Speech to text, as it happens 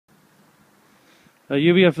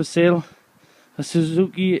Here we have for sale a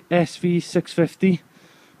Suzuki SV650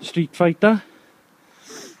 STREETFIGHTER.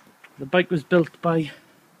 The bike was built by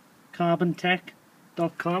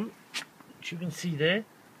carbontech.com, which you can see there,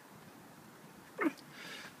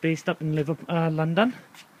 based up in London.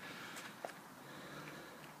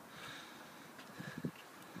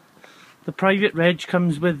 The private reg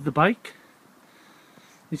comes with the bike.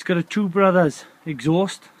 It's got a Two Brothers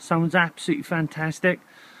exhaust, sounds absolutely fantastic.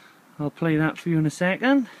 I'll play that for you in a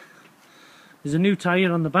second. There's a new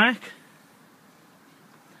tyre on the back.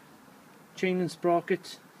 Chain and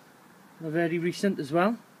sprockets are very recent as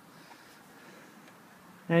well.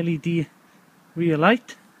 LED rear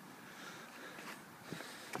light.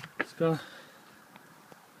 It's got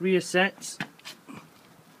rear sets.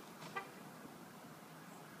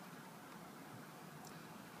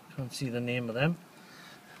 Can't see the name of them.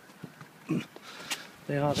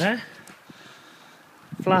 They are there.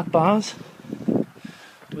 Flat bars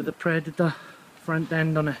with a Predator front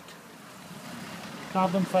end on it.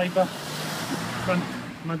 Carbon fibre front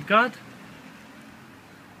mudguard.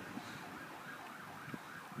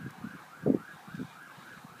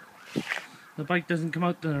 The bike doesn't come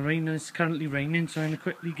out in the rain, and it's currently raining, so I'm going to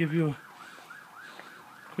quickly give you a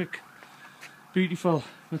quick beautiful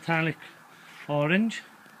metallic orange.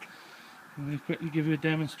 I'm going to quickly give you a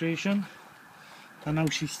demonstration on how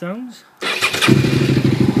she sounds.